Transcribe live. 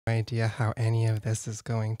No idea how any of this is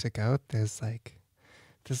going to go. There's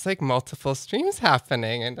multiple streams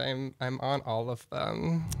happening, and I'm on all of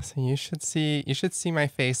them. So you should see my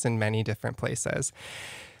face in many different places.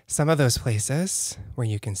 Some of those places where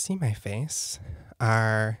you can see my face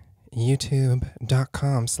are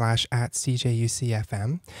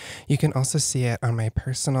youtube.com/@CJUCFM. You can also see it on my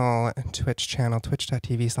personal Twitch channel,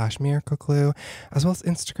 twitch.tv/miracleclue, as well as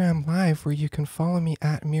Instagram Live, where you can follow me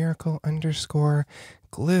at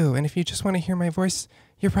miracle_glue. And if you just want to hear my voice,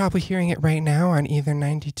 you're probably hearing it right now on either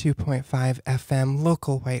 92.5 FM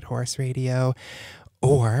local Whitehorse radio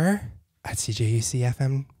or at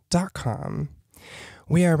CJUCFM.com.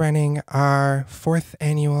 We are running our 4th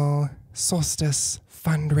annual solstice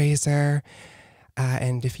fundraiser.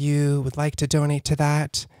 And if you would like to donate to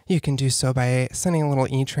that, you can do so by sending a little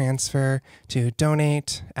e-transfer to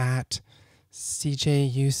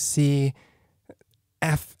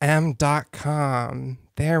donate@CJUCFM.com.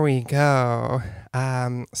 There we go.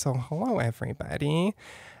 So hello, everybody.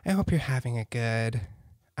 I hope you're having a good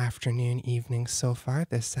afternoon, evening so far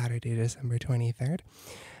this Saturday, December 23rd.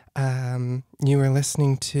 You were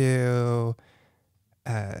listening to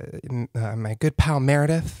my good pal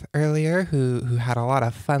Meredith earlier, who had a lot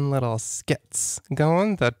of fun little skits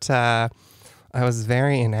going that I was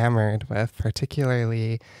very enamored with,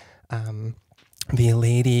 particularly the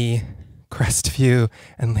Lady Crestview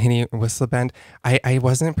and Lady Whistlebend. I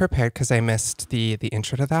wasn't prepared because I missed the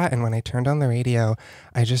intro to that, and when I turned on the radio,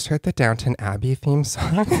 I just heard the Downton Abbey theme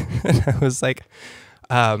song, and I was like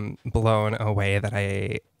blown away that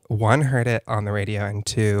I, one, heard it on the radio, and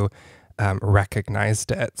two,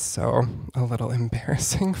 recognized it. So a little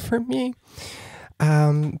embarrassing for me.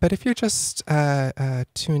 But if you're just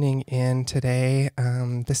tuning in today,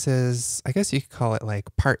 this is, I guess you could call it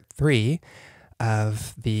like part 3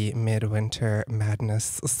 of the Midwinter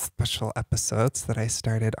Madness special episodes that I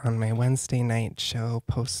started on my Wednesday night show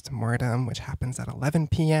Postmortem, which happens at 11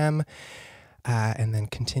 p.m. And then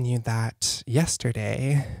continued that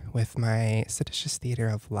yesterday with my Seditious Theater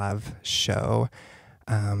of Love show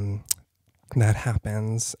that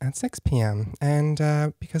happens at 6 p.m. And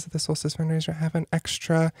because of the Solstice Fundraiser, I have an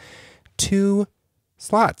extra 2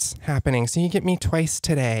 slots happening. So you get me twice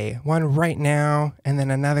today, one right now, and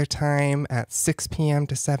then another time at 6 p.m.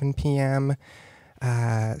 to 7 p.m.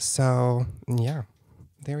 So yeah,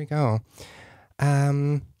 there we go.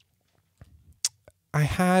 I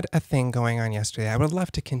had a thing going on yesterday. I would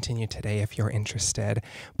love to continue today if you're interested,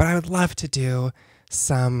 but I would love to do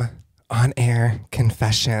some on-air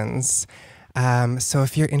confessions. So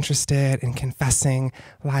if you're interested in confessing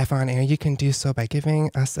live on air, you can do so by giving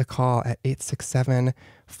us a call at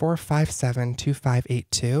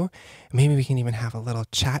 867-457-2582. Maybe we can even have a little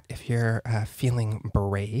chat if you're feeling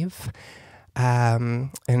brave.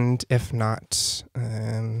 And if not,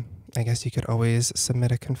 I guess you could always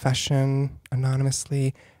submit a confession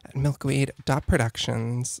anonymously at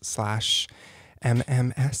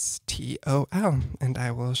milkweed.productions/MMSTOL, and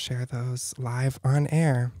I will share those live on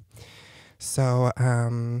air. So,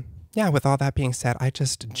 yeah, with all that being said, I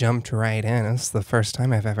just jumped right in. It's the first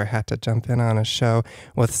time I've ever had to jump in on a show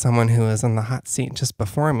with someone who is in the hot seat just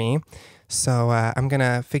before me. So I'm going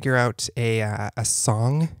to figure out a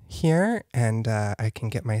song here, and I can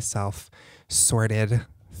get myself sorted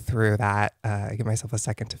through that. Give myself a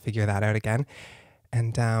second to figure that out again.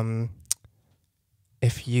 And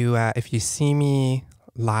if you see me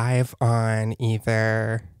live on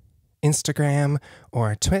either Instagram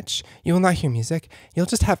or Twitch, you will not hear music. You'll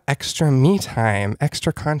just have extra me time,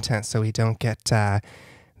 extra content, so we don't get the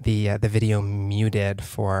video muted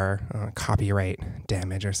for copyright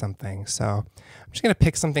damage or something. So I'm just gonna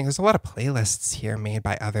pick something. There's a lot of playlists here made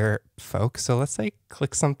by other folks. So let's like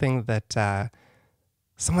click something that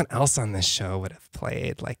someone else on this show would have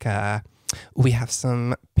played. Like we have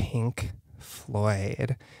some Pink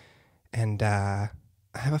Floyd, and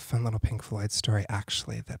I have a fun little Pink Floyd story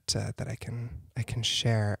actually that I can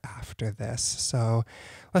share after this. So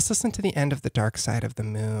let's listen to the end of The Dark Side of the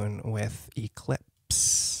Moon with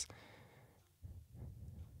Eclipse.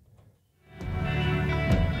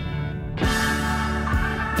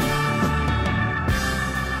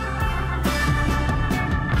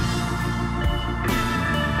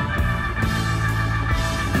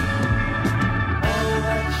 All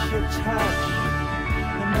that you touch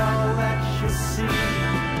and all that you see,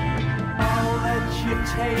 all that you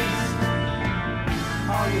taste,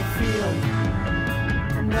 all you feel,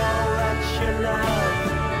 and all that you love,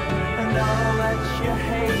 and all that you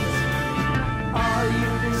hate, all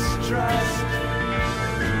you distrust,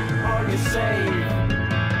 all you save,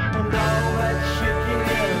 and all that you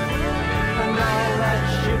give, and all that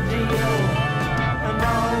you deal, and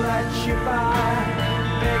all you buy,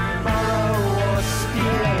 beg, borrow, or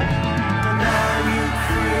steal, and all you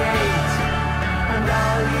create, and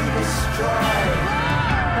all you destroy,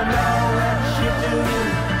 and all that you do,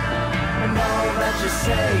 and all that you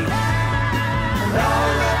say, and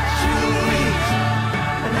all that you eat,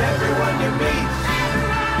 and everyone you meet,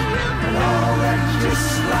 and all that you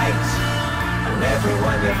slight, and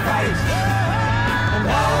everyone you fight, and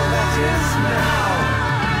all that is now,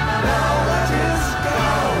 and all that is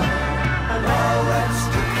gone, and all that's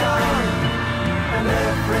to come, and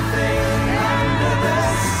everything under the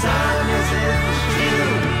sun is in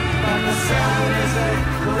June, but the sun is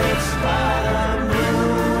eclipsed by the moon.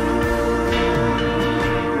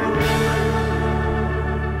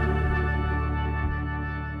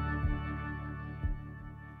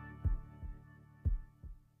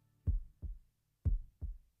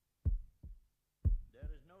 There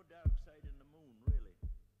is no dark side in the moon, really.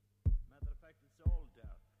 Matter of fact, it's all dark.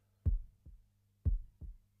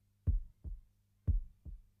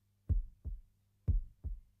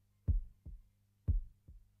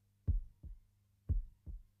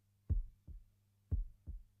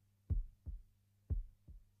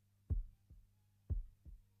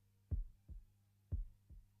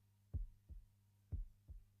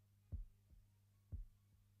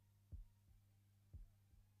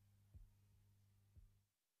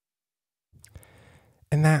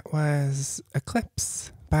 And that was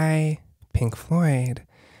Eclipse by Pink Floyd.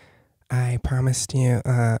 I promised you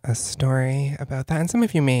a story about that, and some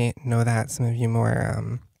of you may know that, some of you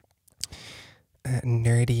more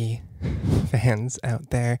nerdy fans out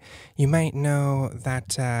there. You might know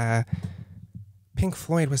that Pink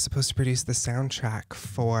Floyd was supposed to produce the soundtrack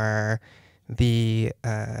for the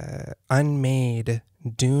unmade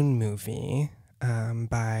Dune movie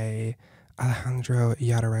by Alejandro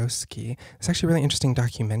Jodorowsky. There's actually a really interesting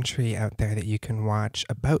documentary out there that you can watch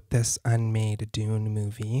about this unmade Dune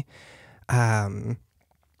movie. It's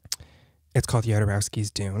called Jodorowsky's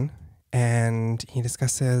Dune, and he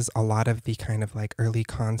discusses a lot of the kind of like early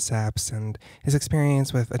concepts and his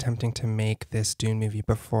experience with attempting to make this Dune movie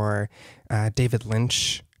before David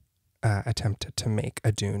Lynch attempted to make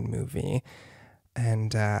a Dune movie.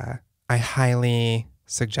 And I highly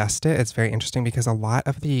suggest it. It's very interesting because a lot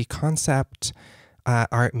of the concept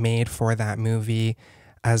art made for that movie,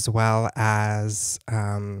 as well as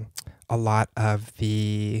a lot of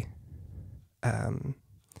the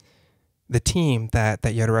team that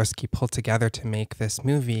Jodorowsky pulled together to make this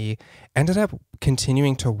movie, ended up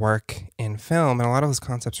continuing to work in film, and a lot of those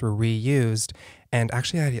concepts were reused and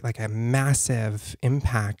actually had like a massive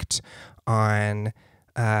impact on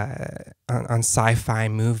sci-fi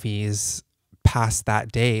movies past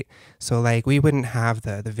that date. So like we wouldn't have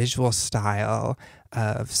the visual style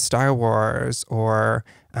of Star Wars or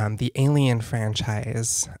the Alien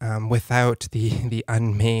franchise without the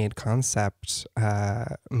unmade concept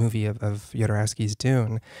movie of Jodorowsky's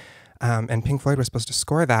Dune. And Pink Floyd was supposed to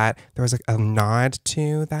score that. There was a nod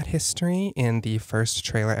to that history in the first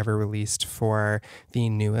trailer ever released for the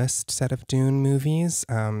newest set of Dune movies.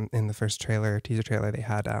 In the first teaser trailer, they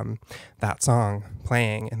had that song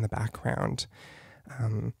playing in the background.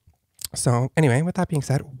 So anyway, with that being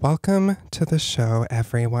said, welcome to the show,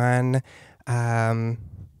 everyone. I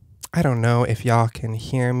don't know if y'all can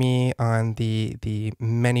hear me on the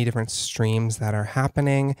many different streams that are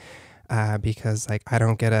happening. Because like I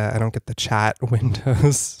don't get the chat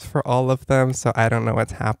windows for all of them, so I don't know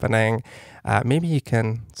what's happening. Maybe you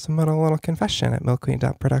can submit a little confession at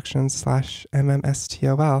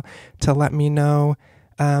milkqueen.productions/mmstol to let me know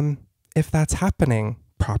if that's happening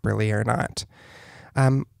properly or not.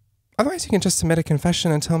 Otherwise, you can just submit a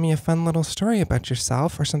confession and tell me a fun little story about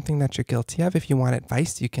yourself or something that you're guilty of. If you want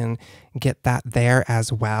advice, you can get that there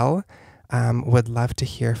as well. Would love to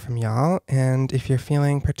hear from y'all. And if you're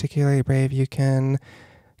feeling particularly brave, you can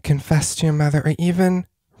confess to your mother or even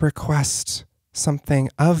request something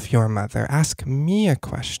of your mother. Ask me a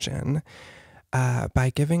question by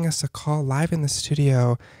giving us a call live in the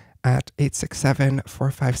studio at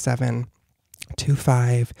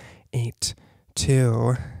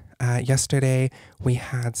 867-457-2582. Yesterday, we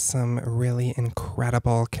had some really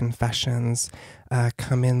incredible confessions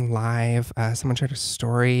come in live. Someone shared a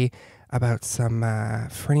story about some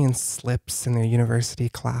Freudian slips in their university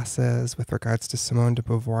classes with regards to Simone de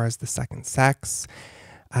Beauvoir's The Second Sex.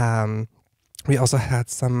 We also had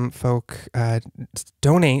some folk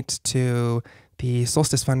donate to the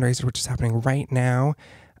Solstice fundraiser, which is happening right now.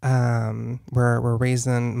 We're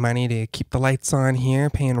raising money to keep the lights on here,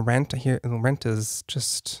 paying rent. I hear rent is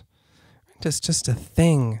just a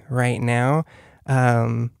thing right now.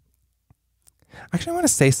 Actually, I want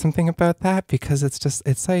to say something about that because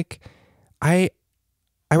it's like I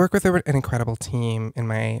I work with an incredible team in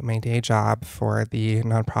my day job for the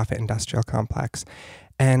nonprofit industrial complex,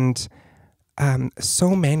 and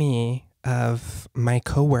so many of my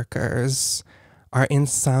coworkers are in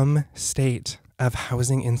some state of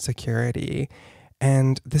housing insecurity,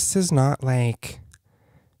 and this is not like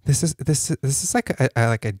this is like a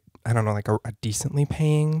I don't know, like a decently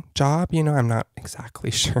paying job. You know, I'm not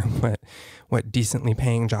exactly sure what decently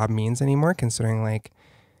paying job means anymore, considering like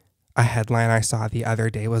a headline I saw the other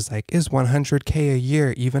day was like, is 100K a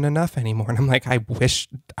year even enough anymore? And I'm like, I wish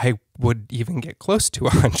I would even get close to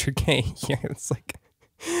 100K a year. It's like,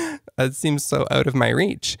 it seems so out of my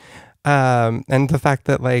reach. And the fact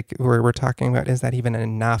that like we're talking about, is that even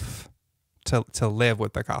enough to live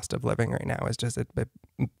with the cost of living right now, is just, it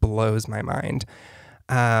blows my mind.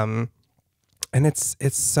 And it's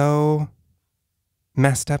so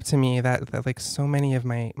messed up to me that like so many of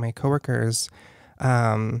my coworkers,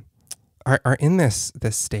 are in this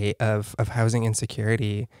state of housing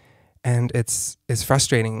insecurity, and it's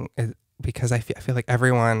frustrating because I feel like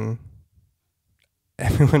everyone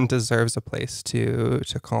deserves a place to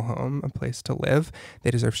call home, a place to live.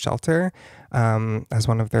 They deserve shelter, as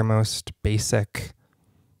one of their most basic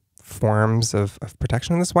forms of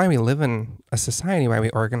protection. And that's why we live in a society, why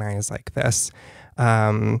we organize like this,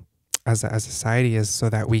 as a society, is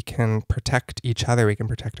so that we can protect each other, we can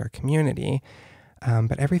protect our community.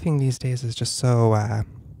 But everything these days is just so,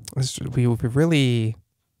 we've really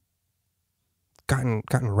gotten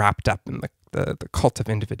wrapped up in the cult of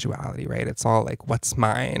individuality, right? It's all like, what's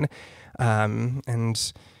mine?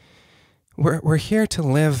 And we're here to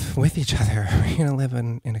live with each other. We're here to live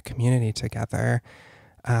in a community together.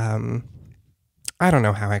 I don't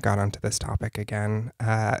know how I got onto this topic again.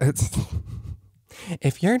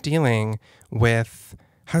 If you're dealing with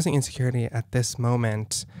housing insecurity at this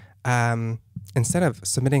moment, instead of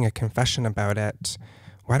submitting a confession about it,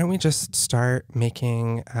 why don't we just start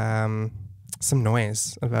making some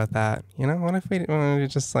noise about that? You know, what if we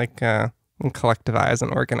just like collectivize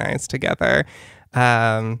and organize together,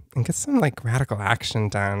 and get some like radical action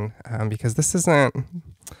done, because this isn't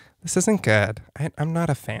good. I'm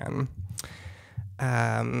not a fan.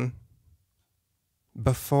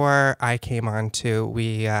 Before I came on to,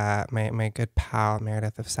 my good pal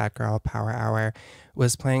Meredith of Sad Girl Power Hour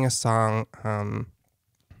was playing a song. I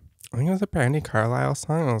think it was a Brandy Carlisle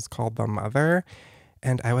song. It was called "The Mother,"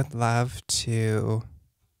 and I would love to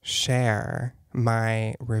share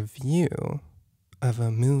my review of a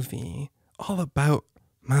movie all about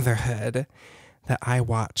motherhood that I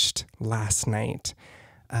watched last night.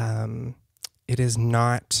 It is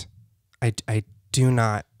not. I do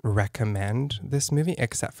not recommend this movie,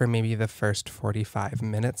 except for maybe the first 45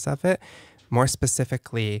 minutes of it. More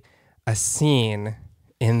specifically, a scene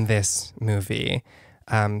in this movie.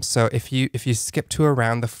 So if you skip to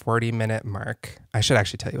around the 40-minute mark, I should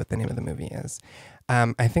actually tell you what the name of the movie is.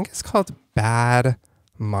 I think it's called Bad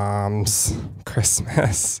Moms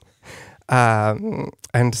Christmas.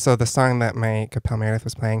 And so the song that my Capel Meredith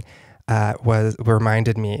was playing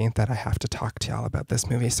reminded me that I have to talk to y'all about this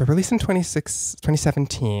movie. So released in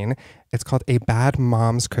 2017, it's called A Bad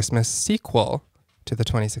Moms Christmas, sequel to the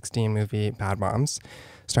 2016 movie Bad Moms,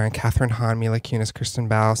 starring Katherine Hahn, Mila Kunis, Kristen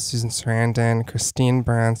Bell, Susan Sarandon, Christine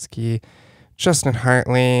Baranski, Justin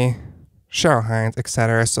Hartley, Cheryl Hines,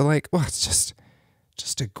 etc. So like, well, it's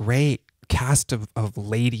just a great cast of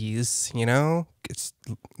ladies, you know? It's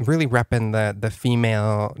really repping the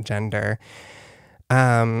female gender.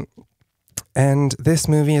 And this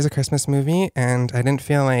movie is a Christmas movie, and I didn't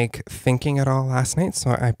feel like thinking at all last night, so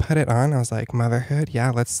I put it on. I was like, motherhood,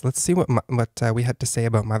 yeah, let's see what we had to say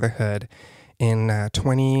about motherhood in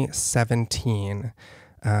 2017,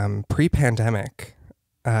 pre-pandemic.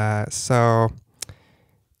 So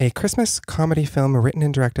a Christmas comedy film written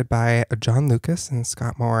and directed by John Lucas and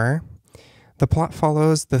Scott Moore. The plot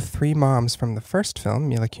follows the three moms from the first film,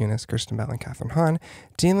 Mila Kunis, Kirsten Bell, and Katherine Hahn,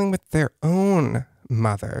 dealing with their own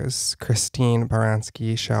mothers, Christine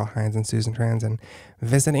Baranski, Cheryl Hines, and Susan Sarandon,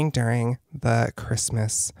 visiting during the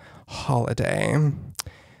Christmas holiday.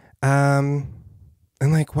 And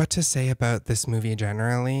like, what to say about this movie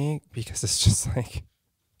generally, because it's just like,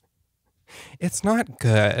 it's not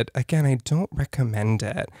good. Again, I don't recommend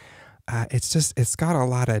it. It's got a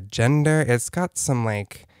lot of gender. It's got some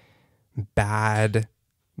like bad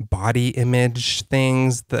body image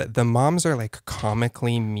things. The moms are like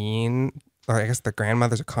comically mean, or I guess the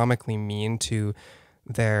grandmothers are comically mean to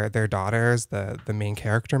their daughters, the main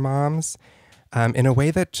character moms, in a way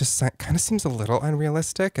that just kind of seems a little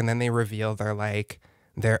unrealistic. And then they reveal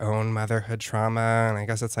their own motherhood trauma, and I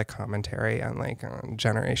guess it's like commentary on like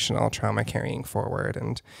generational trauma carrying forward,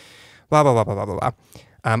 and blah, blah, blah, blah, blah, blah,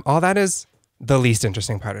 blah. All that is the least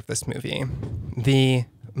interesting part of this movie. The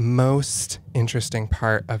most interesting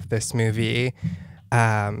part of this movie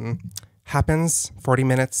happens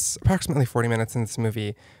approximately 40 minutes in this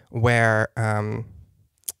movie, where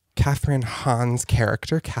Catherine Hahn's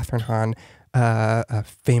character, Catherine Hahn,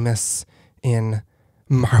 famous in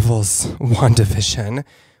Marvel's WandaVision.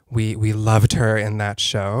 We loved her in that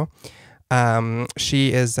show.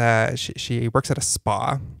 She works at a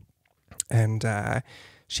spa, and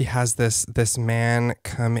she has this man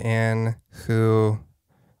come in who,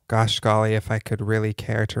 gosh golly, if I could really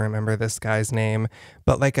care to remember this guy's name,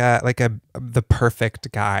 but like the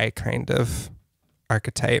perfect guy kind of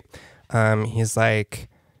archetype.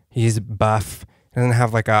 He's buff, doesn't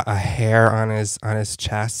have like a hair on his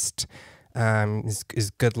chest.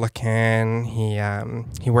 Is good looking.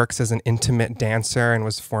 He works as an intimate dancer and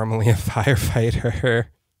was formerly a firefighter,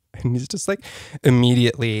 and he's just like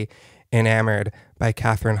immediately enamored by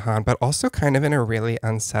Catherine Hahn, but also kind of in a really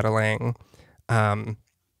unsettling,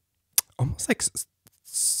 almost like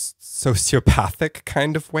sociopathic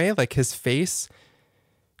kind of way. Like his face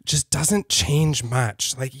just doesn't change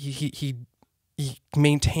much. Like he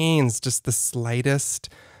maintains just the slightest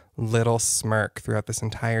little smirk throughout this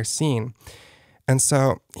entire scene. And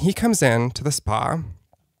so he comes in to the spa,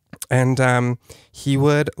 and he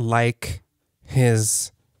would like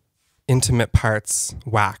his intimate parts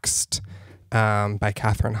waxed by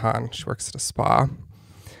Catherine Hahn. She works at a spa.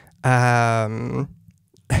 And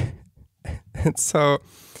so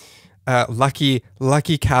lucky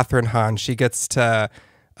Catherine Hahn, she gets to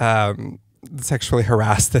sexually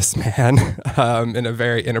harass this man in a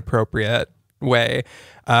very inappropriate way.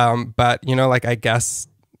 But, like, I guess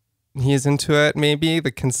he's into it, maybe.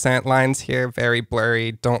 The consent lines here, very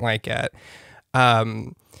blurry, don't like it.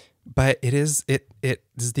 But it is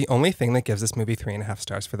the only thing that gives this movie 3.5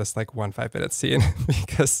 stars for this, like, 1 5-minute scene,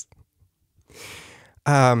 because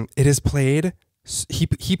it is played,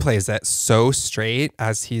 he plays it so straight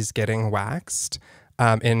as he's getting waxed,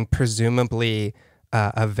 in presumably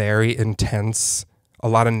a very intense, a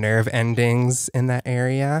lot of nerve endings in that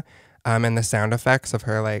area. And the sound effects of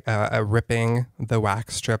her like ripping the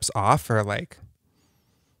wax strips off are like,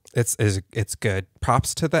 it's good.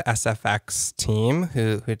 Props to the SFX team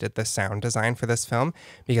who did the sound design for this film,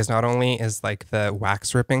 because not only is like the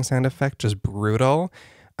wax ripping sound effect just brutal,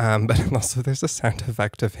 but also there's a sound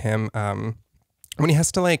effect of him when he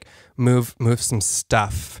has to like move some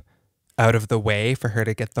stuff out of the way for her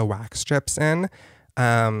to get the wax strips in.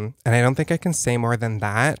 And I don't think I can say more than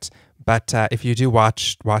that. But if you do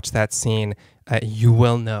watch that scene, you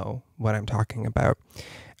will know what I'm talking about.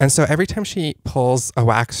 And so every time she pulls a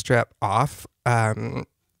wax strip off,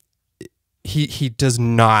 he does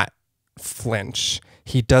not flinch.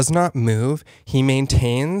 He does not move. He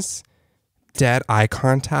maintains dead eye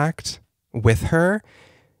contact with her.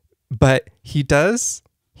 But he does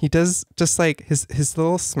just like his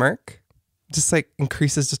little smirk just like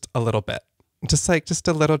increases just a little bit. Just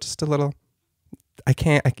a little.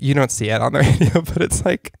 You don't see it on the radio, but it's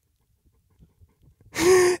like,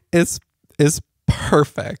 it's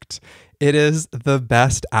perfect. It is the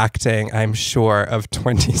best acting, I'm sure, of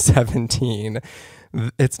 2017.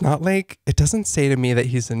 It's not like, it doesn't say to me that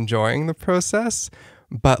he's enjoying the process,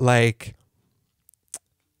 but like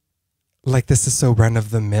this is so run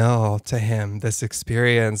of the mill to him, this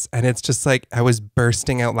experience. And it's just like, I was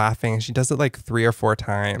bursting out laughing. She does it like 3 or 4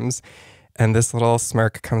 times. And this little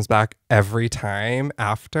smirk comes back every time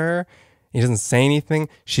after. He doesn't say anything.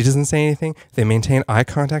 She doesn't say anything. They maintain eye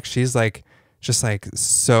contact. She's like, just like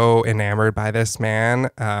so enamored by this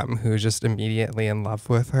man, who's just immediately in love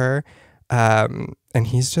with her. And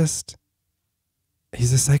he's a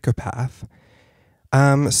psychopath.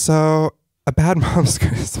 So A Bad Mom's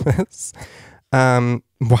Christmas.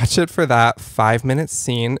 Watch it for that 5-minute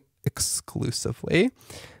scene exclusively.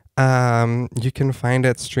 You can find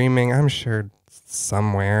it streaming, I'm sure,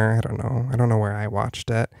 somewhere. I don't know where I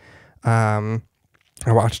watched it. I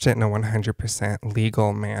watched it in a 100%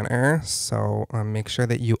 legal manner. So make sure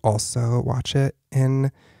that you also watch it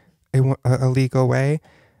in a legal way.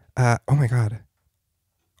 Oh my God.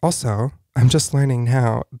 Also, I'm just learning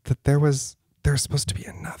now that there was supposed to be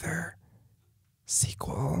another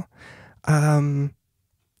sequel called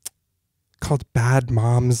Bad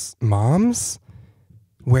Moms,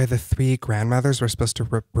 where the 3 grandmothers were supposed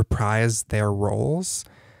to reprise their roles.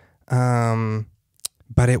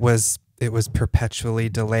 But it was perpetually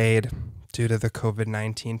delayed due to the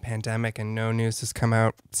COVID-19 pandemic, and no news has come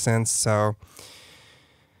out since. So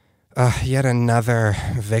yet another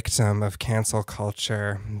victim of cancel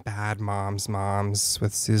culture. Bad Moms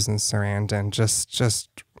with Susan Sarandon.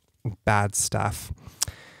 Just bad stuff.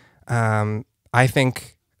 I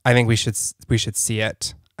think we should see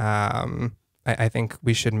it. I think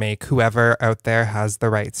we should make, whoever out there has the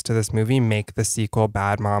rights to this movie, make the sequel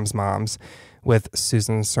Bad Moms Moms with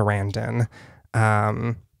Susan Sarandon,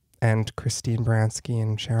 and Christine Baranski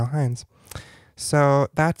and Cheryl Hines. So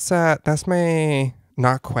that's my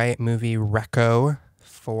not quite movie reco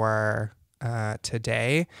for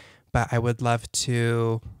today, but I would love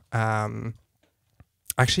to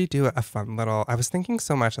actually do a fun little, I was thinking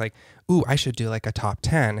so much like, ooh, I should do like a top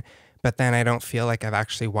 10, but then I don't feel like I've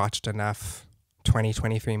actually watched enough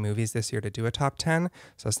 2023 movies this year to do a top 10.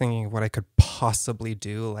 So I was thinking of what I could possibly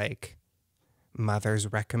do, like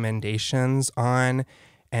Mother's recommendations on,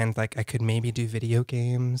 and like I could maybe do video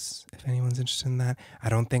games if anyone's interested in that. I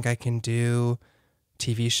don't think I can do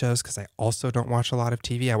TV shows because I also don't watch a lot of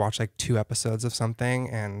TV. I watch like 2 episodes of something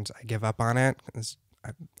and I give up on it.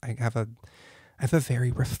 I have a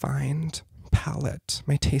very refined palate.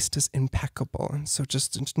 My taste is impeccable, and so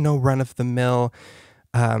just no run of the mill,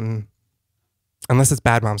 unless it's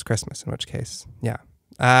Bad Moms Christmas, in which case, yeah.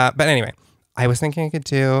 But anyway, I was thinking I could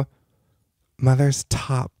do Mother's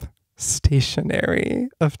top stationery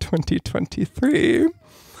of 2023.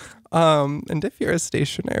 And if you're a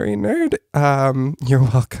stationery nerd, you're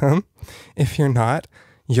welcome. If you're not,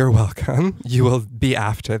 you're welcome. You will be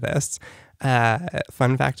after this.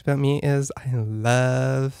 Fun fact about me is I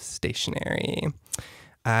love stationery.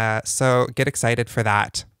 So get excited for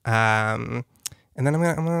that. And then I'm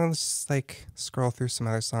gonna just like scroll through some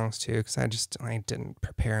other songs too, because I didn't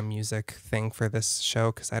prepare a music thing for this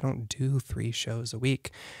show because I don't do 3 shows a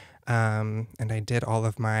week. And I did all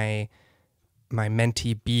of my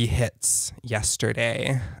Mentee B hits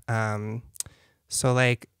yesterday. So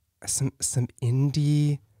like some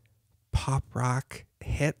indie pop rock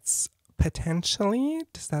hits potentially.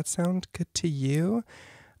 Does that sound good to you?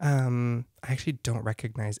 I actually don't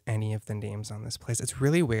recognize any of the names on this place. It's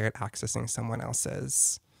really weird accessing someone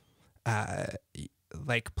else's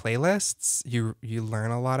like playlists. You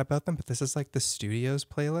learn a lot about them, but this is like the studio's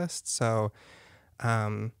playlist. So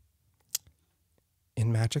in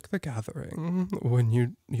Magic the Gathering, when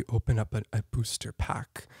you open up a booster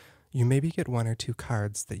pack, you maybe get 1 or 2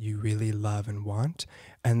 cards that you really love and want,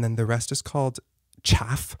 and then the rest is called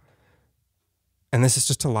chaff. And this is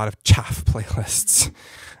just a lot of chaff playlists.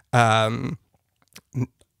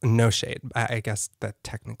 No shade. I guess that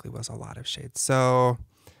technically was a lot of shade. So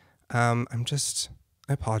I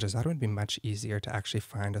apologize. That would be much easier to actually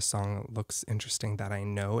find a song that looks interesting that I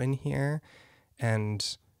know in here.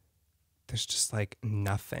 And there's just like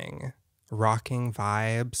nothing. Rocking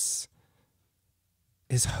vibes.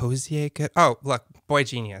 Is Hosier good? Oh, look, Boy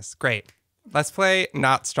Genius. Great. Let's play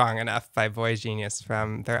Not Strong Enough by Boy Genius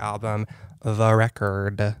from their album The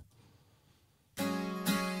Record.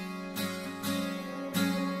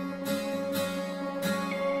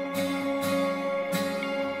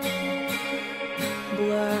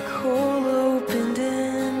 Black hole opened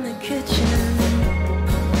in the kitchen.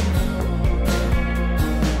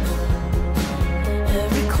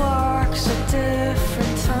 Every clock's a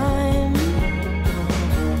different time.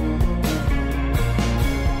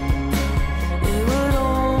 It would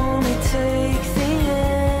only take the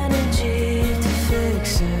energy to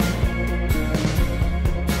fix it.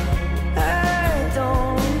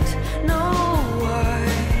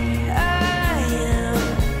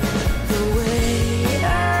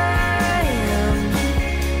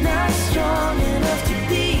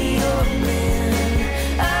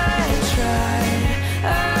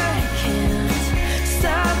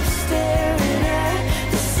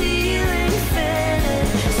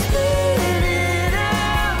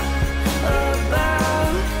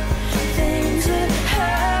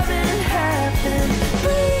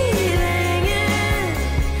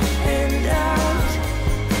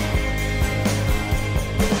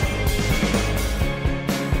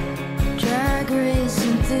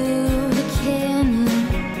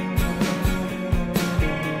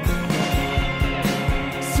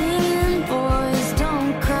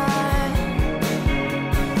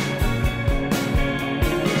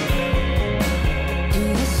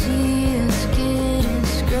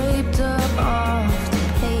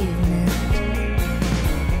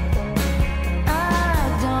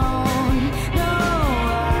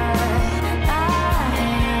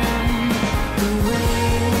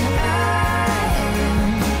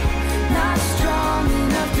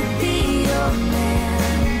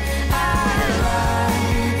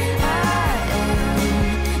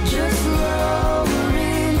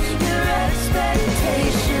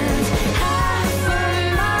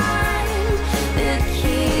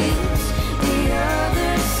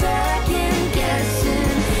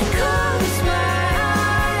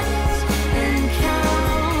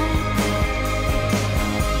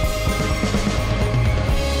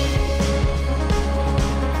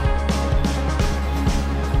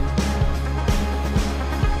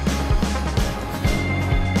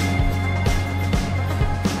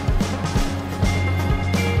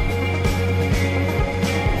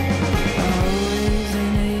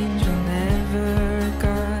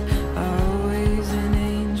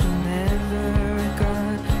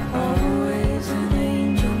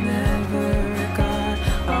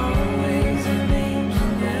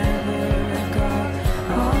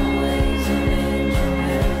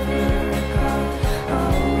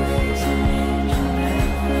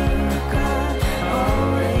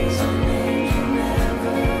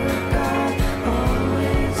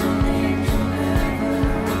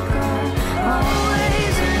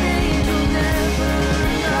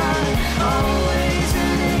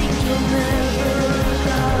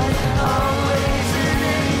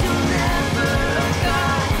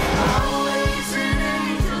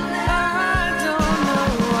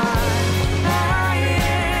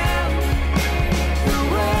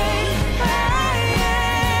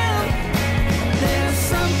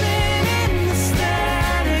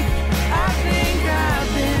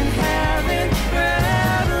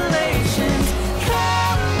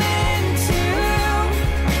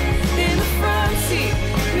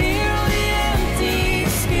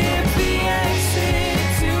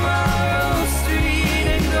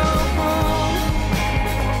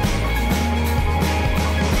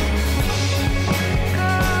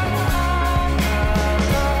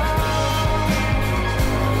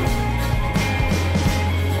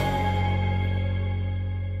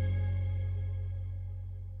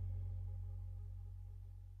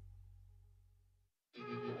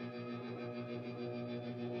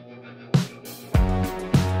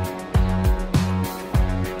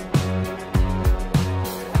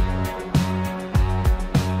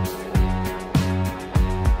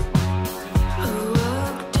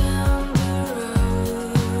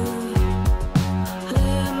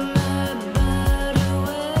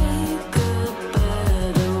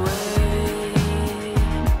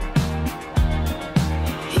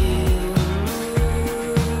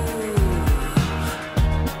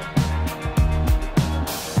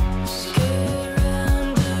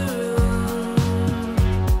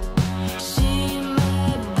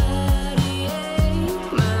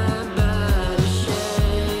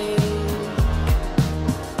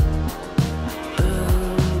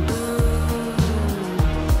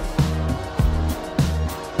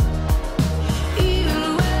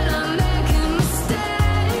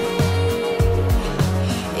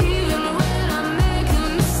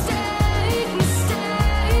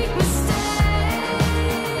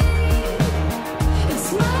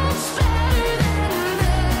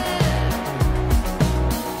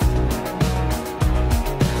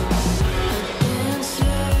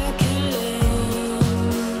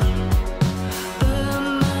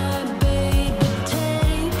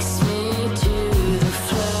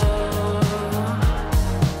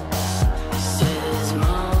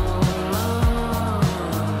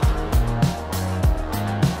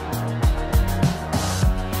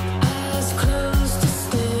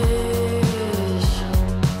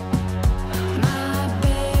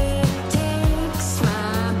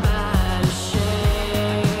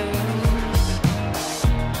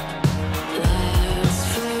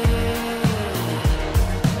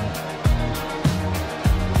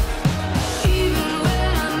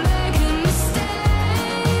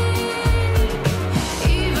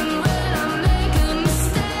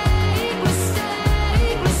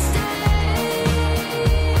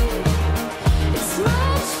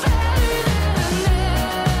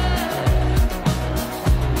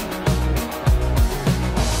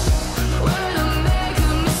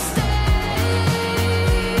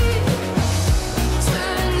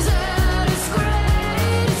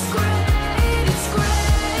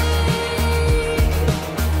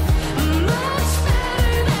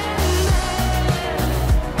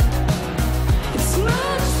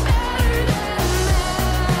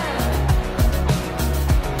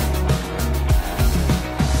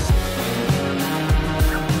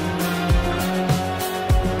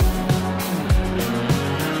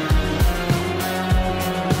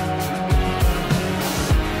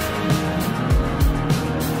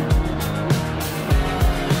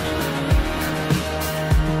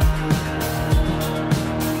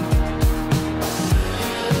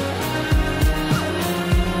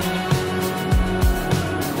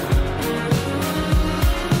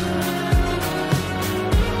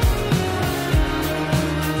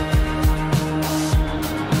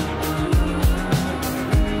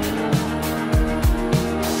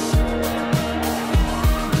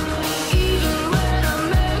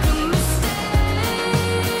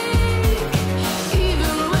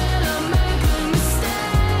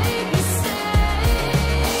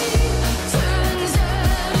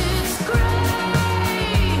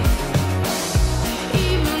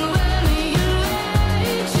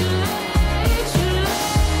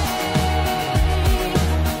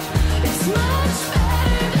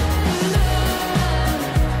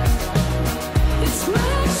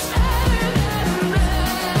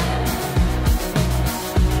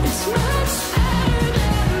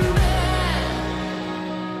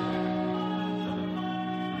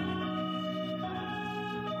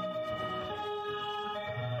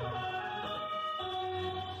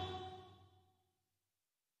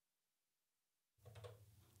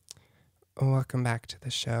 Welcome back to the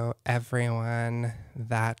show, everyone.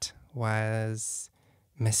 That was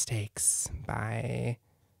Mistakes by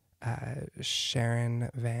Sharon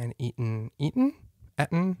Van Etten?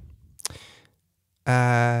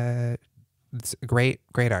 It's a great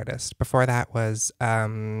artist. Before that was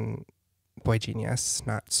Boy Genius,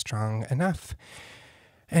 Not Strong Enough.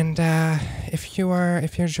 And if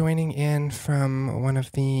you're joining in from one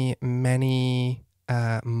of the many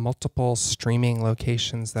multiple streaming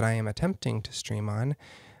locations that I am attempting to stream on,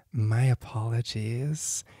 my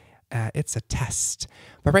apologies. It's a test.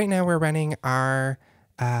 But right now we're running our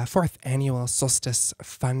fourth annual Solstice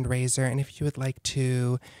fundraiser. And if you would like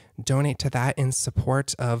to donate to that in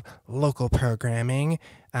support of local programming,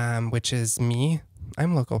 which is me,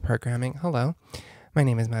 I'm local programming. Hello. My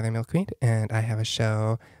name is Mother Milkweed, and I have a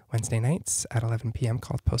show Wednesday nights at 11 p.m.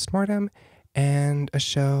 called Postmortem, and a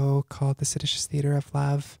show called The Seditious Theater of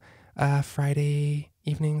Love Friday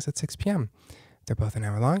evenings at 6 p.m. They're both an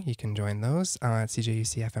hour long. You can join those at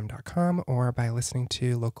CJUCFM.com or by listening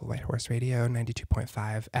to local Whitehorse Radio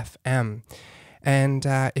 92.5 FM. And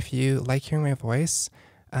if you like hearing my voice,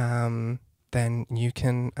 then you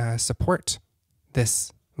can support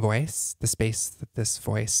this voice, the space that this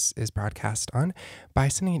voice is broadcast on, by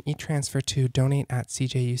sending an e-transfer to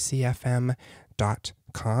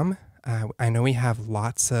donate@cjucfm.com. I know we have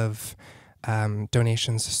lots of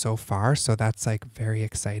donations so far, so that's like very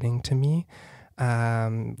exciting to me.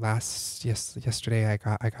 Yesterday I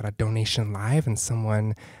got a donation live, and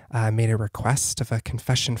someone made a request of a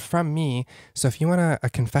confession from me. So if you want a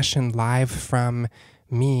confession live from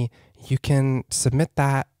me, you can submit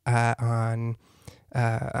that on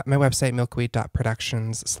my website,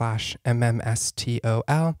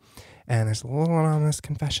 milkweed.productions/mmstol, and there's a little anonymous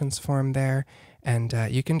confessions form there, and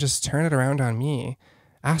you can just turn it around on me.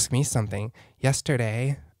 Ask me something.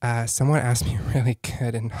 Yesterday, someone asked me a really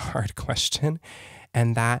good and hard question,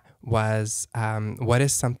 and that was, what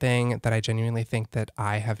is something that I genuinely think that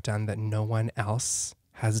I have done that no one else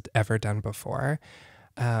has ever done before?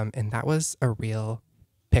 And that was a real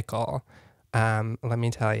pickle. Let me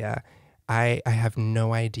tell you. I have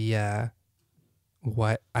no idea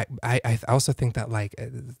what I also think that like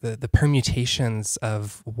the permutations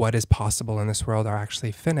of what is possible in this world are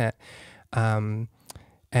actually finite, and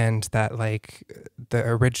that like the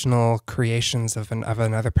original creations of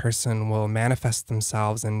another person will manifest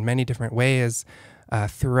themselves in many different ways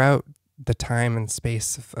throughout the time and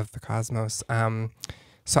space of the cosmos. So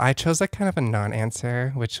I chose like kind of a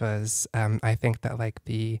non-answer, which was I think that like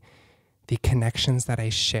the connections that I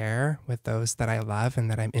share with those that I love and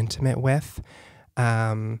that I'm intimate with,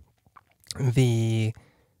 the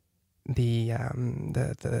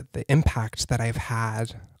impact that I've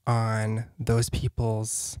had on those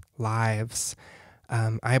people's lives,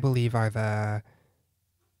 I believe are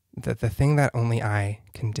the thing that only I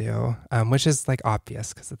can do, which is like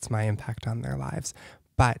obvious because it's my impact on their lives,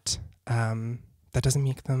 but that doesn't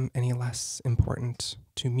make them any less important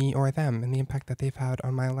to me or them, and the impact that they've had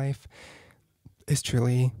on my life is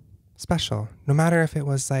truly special. No matter if it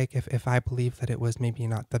was like, if I believe that it was maybe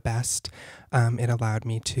not the best, it allowed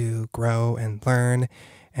me to grow and learn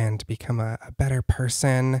and become a better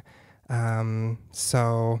person.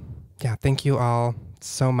 So yeah, thank you all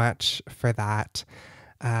so much for that.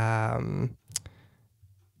 Yeah,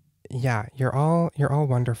 you're all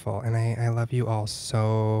wonderful, and I love you all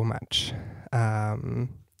so much.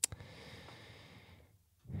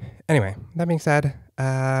 Anyway, that being said,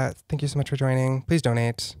 thank you so much for joining. Please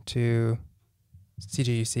donate to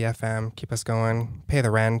CJUC-FM. Keep us going. Pay the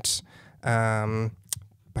rent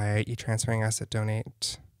by e-transferring us at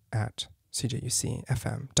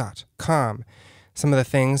donate@cjucfm.com. Some of the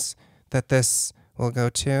things that this will go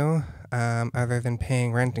to, other than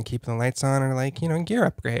paying rent and keeping the lights on, are like, gear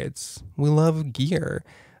upgrades. We love gear.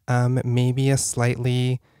 Maybe a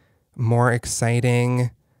slightly more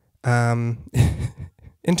exciting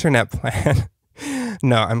internet plan.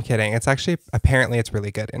 No, I'm kidding. It's actually, apparently it's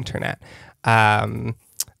really good internet.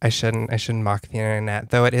 I shouldn't mock the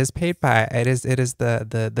internet, though it is paid by, it is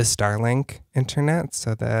the Starlink internet,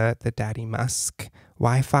 so the Daddy Musk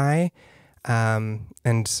Wi-Fi.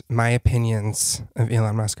 And my opinions of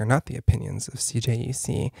Elon Musk are not the opinions of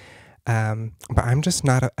CJUC. But I'm just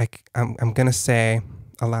not, I'm going to say,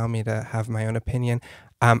 allow me to have my own opinion.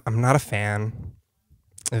 I'm not a fan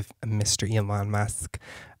of Mr. Elon Musk.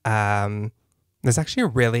 There's actually a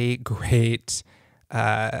really great,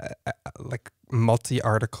 like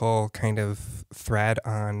multi-article kind of thread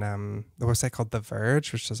on the website called The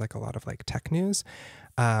Verge, which is like a lot of like tech news.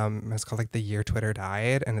 It's called like The Year Twitter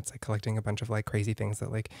Died, and it's like collecting a bunch of like crazy things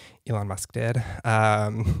that like Elon Musk did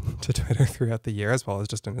to Twitter throughout the year, as well as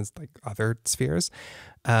just in his like other spheres.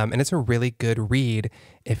 And it's a really good read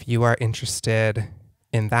if you are interested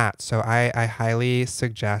in that. So I highly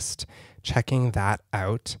suggest checking that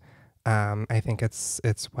out. I think it's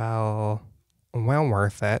well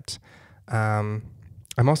worth it.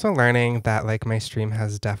 I'm also learning that like my stream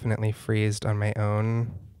has definitely freezed on my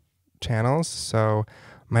own channels, so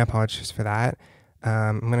my apologies for that.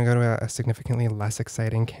 I'm gonna go to a significantly less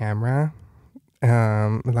exciting camera,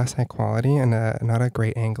 less high quality, and not a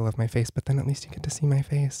great angle of my face, but then at least you get to see my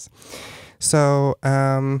face. So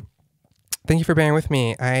thank you for bearing with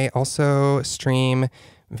me. I also stream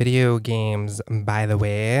video games, by the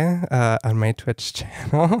way, on my Twitch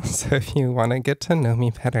channel. So if you want to get to know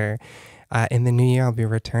me better, in the new year, I'll be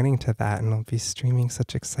returning to that, and I'll be streaming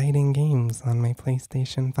such exciting games on my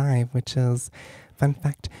PlayStation 5, which is, fun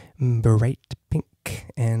fact, bright pink,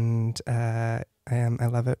 and I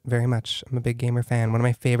love it very much. I'm a big gamer fan. One of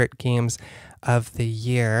my favorite games of the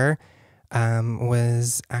year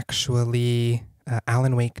was actually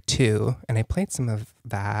Alan Wake 2, and I played some of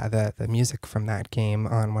the music from that game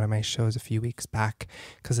on one of my shows a few weeks back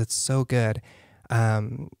because it's so good.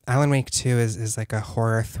 Alan Wake 2 is like a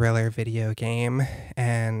horror thriller video game,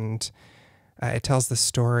 and it tells the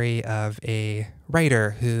story of a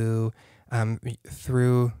writer who,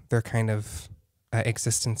 through their kind of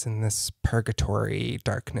existence in this purgatory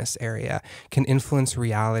darkness area, can influence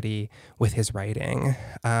reality with his writing.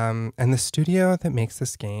 And the studio that makes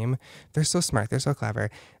this game, they're so smart, they're so clever.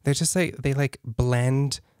 They're just like, they like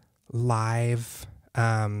blend live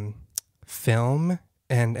film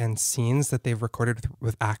and scenes that they've recorded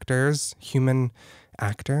with actors, human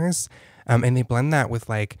actors, and they blend that with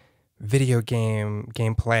like video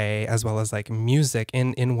gameplay as well as like music.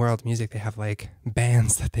 In-world music, they have like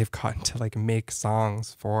bands that they've gotten to like make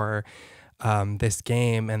songs for this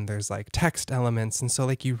game, and there's like text elements, and so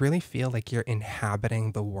like you really feel like you're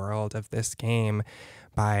inhabiting the world of this game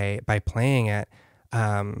by playing it.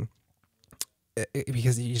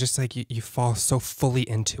 Because you just like you fall so fully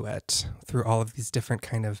into it through all of these different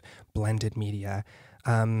kind of blended media.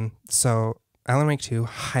 So Alan Wake 2,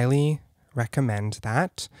 highly recommend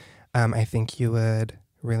that. I think you would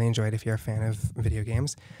really enjoy it if you're a fan of video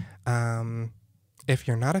games. If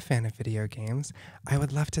you're not a fan of video games, I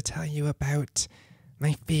would love to tell you about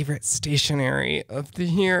my favorite stationery of the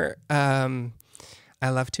year. I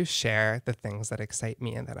love to share the things that excite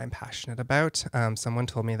me and that I'm passionate about. Someone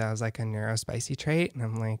told me that was like a neurospicy trait, and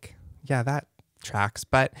I'm like, yeah, that tracks.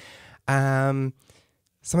 But some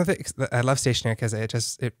of the, I love stationery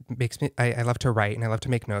because it makes me, I love to write and I love to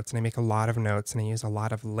make notes, and I make a lot of notes and I use a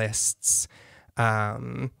lot of lists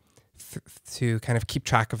to kind of keep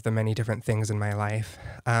track of the many different things in my life.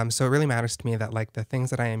 So it really matters to me that like the things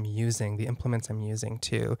that I am using, the implements I'm using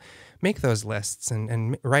to make those lists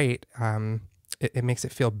and write, it makes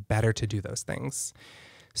it feel better to do those things.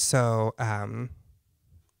 So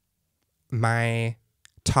my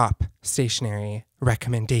top stationery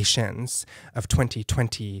recommendations of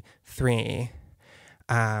 2023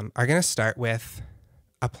 are going to start with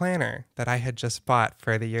a planner that I had just bought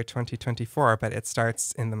for the year 2024, but it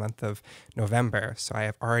starts in the month of November, so I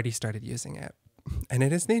have already started using it. And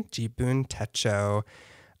it is the Jibun Techo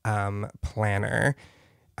planner.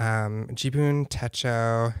 Jibun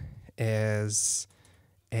Techo is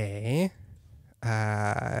a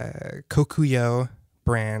Kokuyo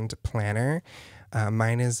brand planner.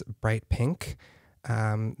 Mine is bright pink.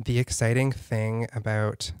 The exciting thing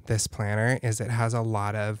about this planner is it has a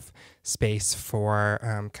lot of space for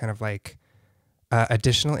kind of like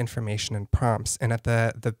additional information and prompts. And at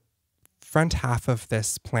the front half of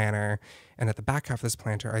this planner and at the back half of this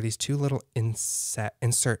planner are these two little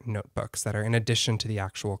insert notebooks that are in addition to the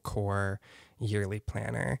actual core yearly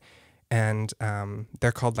planner. And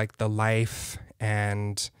they're called like the Life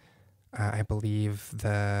and I believe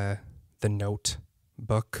the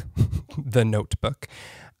Notebook, the Notebook.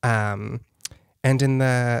 And in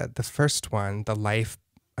the first one, the Life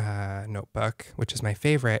notebook, which is my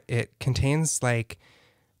favorite, it contains like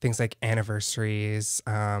things like anniversaries,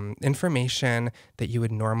 information that you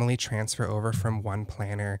would normally transfer over from one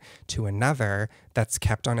planner to another that's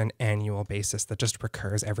kept on an annual basis that just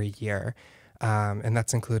recurs every year. And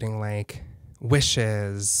that's including like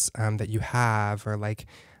wishes that you have, or like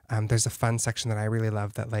there's a fun section that I really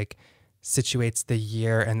love that like situates the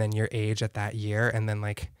year and then your age at that year, and then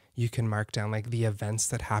like you can mark down like the events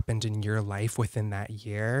that happened in your life within that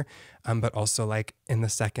year, but also like in the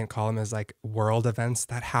second column is like world events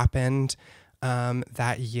that happened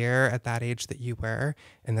that year at that age that you were.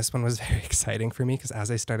 And this one was very exciting for me because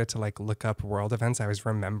as I started to like look up world events, I was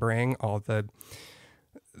remembering all the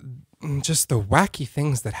just the wacky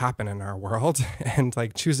things that happen in our world and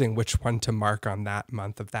like choosing which one to mark on that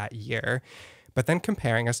month of that year. But then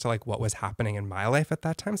comparing us to like what was happening in my life at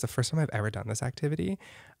that time. It's the first time I've ever done this activity.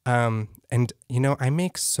 And you know, I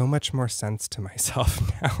make so much more sense to myself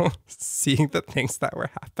now seeing the things that were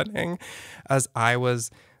happening as I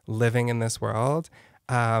was living in this world.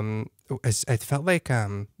 It felt like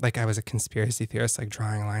I was a conspiracy theorist, like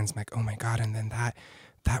drawing lines. I'm like, oh my God. And then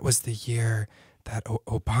that was the year that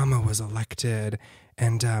Obama was elected.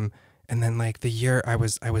 And then like the year I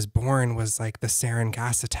was born was like the sarin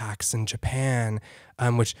gas attacks in Japan,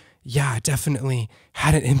 which, yeah, definitely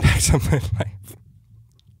had an impact on my life.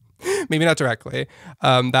 Maybe not directly.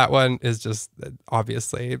 That one is just,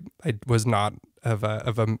 obviously I was not of a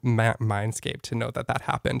mindscape to know that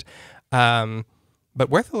happened. But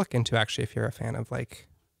worth a look into actually if you're a fan of like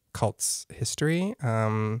cults history.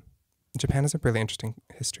 Japan has a really interesting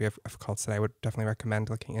history of cults that I would definitely recommend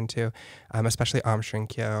looking into, especially Aum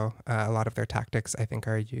Shinrikyo. A lot of their tactics, I think,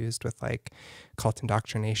 are used with like cult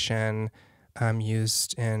indoctrination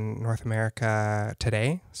used in North America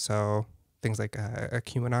today. So things like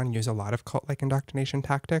QAnon use a lot of cult-like indoctrination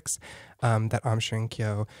tactics. That Aum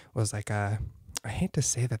Shinrikyo was like I hate to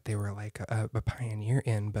say that they were like a pioneer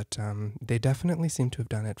in, but they definitely seem to have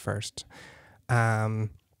done it first. So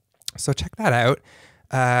check that out.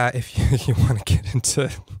 If you want to get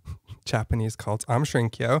into Japanese cults, Aum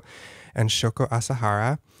Shinrikyo and Shoko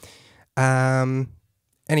Asahara.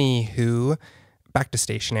 Anywho, back to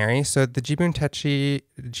stationery. So the Jibun Techo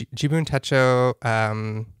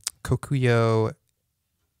Kokuyo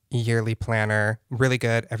yearly planner, really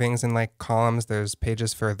good. Everything's in like columns. There's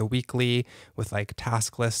pages for the weekly with like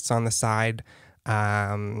task lists on the side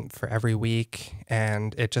for every week,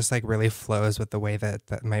 and it just like really flows with the way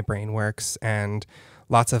that my brain works, and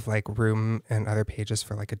lots of like room and other pages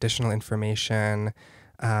for like additional information,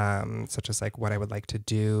 such as like what I would like to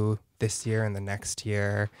do this year and the next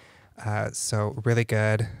year. So really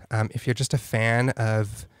good. If you're just a fan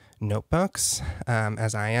of notebooks,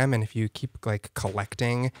 as I am, and if you keep like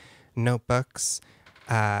collecting notebooks,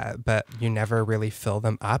 but you never really fill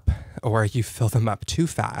them up, or you fill them up too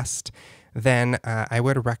fast, then I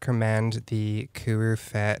would recommend the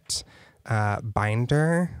Kurufit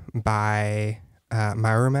binder by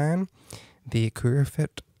Maruman. The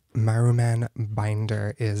Kurufit Maruman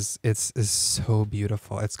binder is so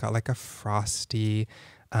beautiful. It's got like a frosty,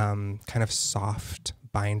 kind of soft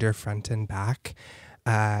binder front and back,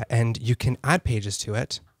 and you can add pages to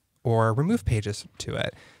it or remove pages to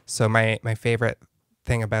it. So my favorite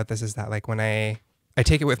thing about this is that like when I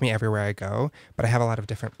take it with me everywhere I go, but I have a lot of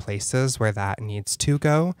different places where that needs to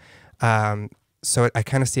go. So I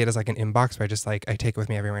kind of see it as like an inbox where I take it with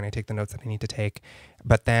me everywhere and I take the notes that I need to take,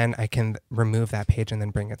 but then I can remove that page and then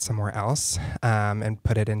bring it somewhere else, and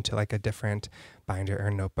put it into like a different binder or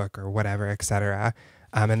notebook or whatever, etc.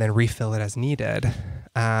 And then refill it as needed.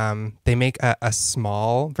 They make a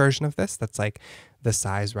small version of this that's like the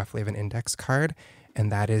size roughly of an index card,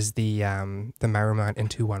 and that is the Maruman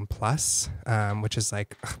Into One Plus, which is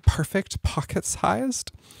like perfect pocket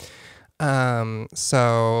sized.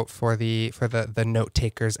 So for the note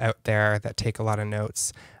takers out there that take a lot of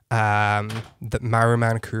notes, the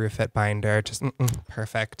Maruman Kurufit binder, just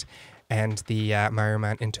perfect. And the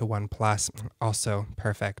Maruman Into One Plus, also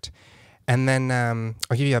perfect. And then I'll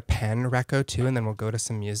give you a pen reco too, and then we'll go to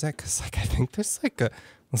some music. 'Cause like I think there's like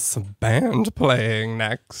some band playing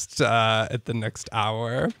next at the next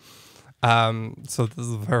hour. So this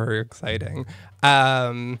is very exciting.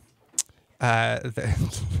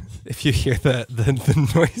 If you hear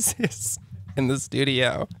the noises in the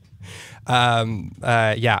studio,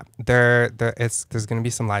 yeah, there's gonna be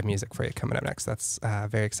some live music for you coming up next. That's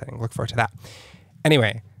very exciting. Look forward to that.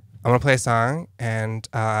 Anyway, I'm gonna play a song, and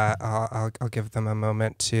I'll give them a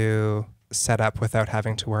moment to set up without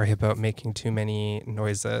having to worry about making too many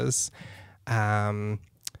noises. But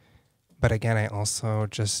again, I also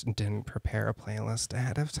just didn't prepare a playlist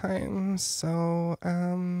ahead of time, so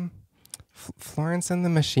Florence and the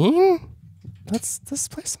Machine? Let's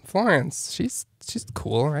play some Florence. She's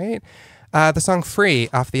cool, right? The song Free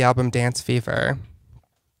off the album Dance Fever.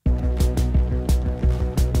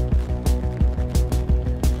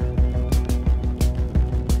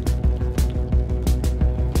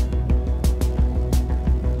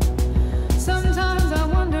 Sometimes I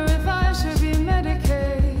wonder if I should be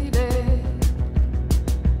medicated,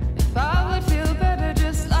 if I would feel better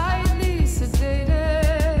just lightly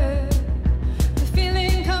sedated. The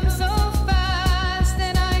feeling comes so fast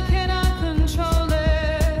that I cannot control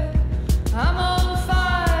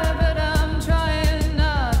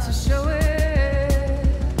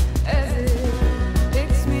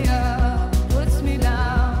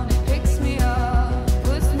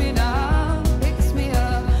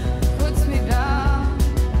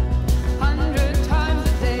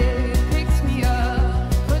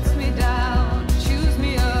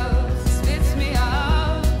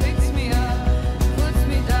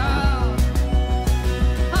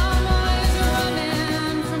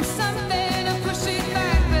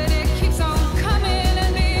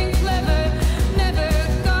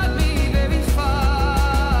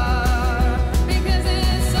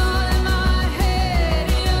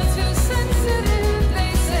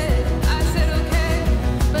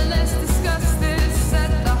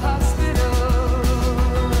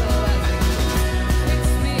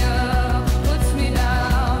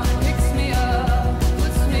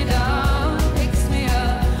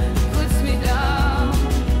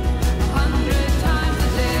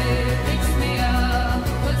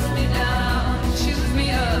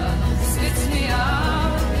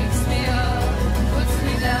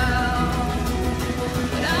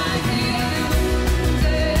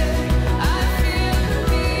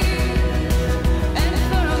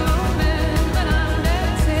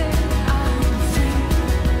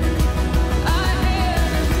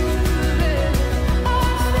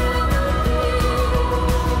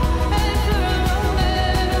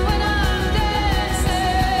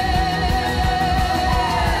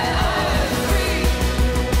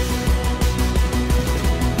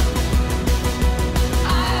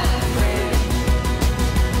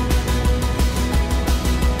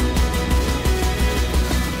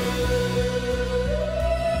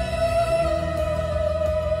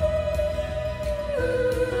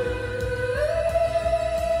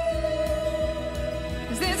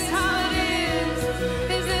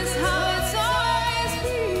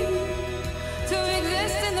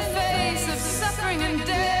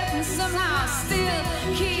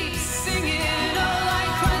love. Keep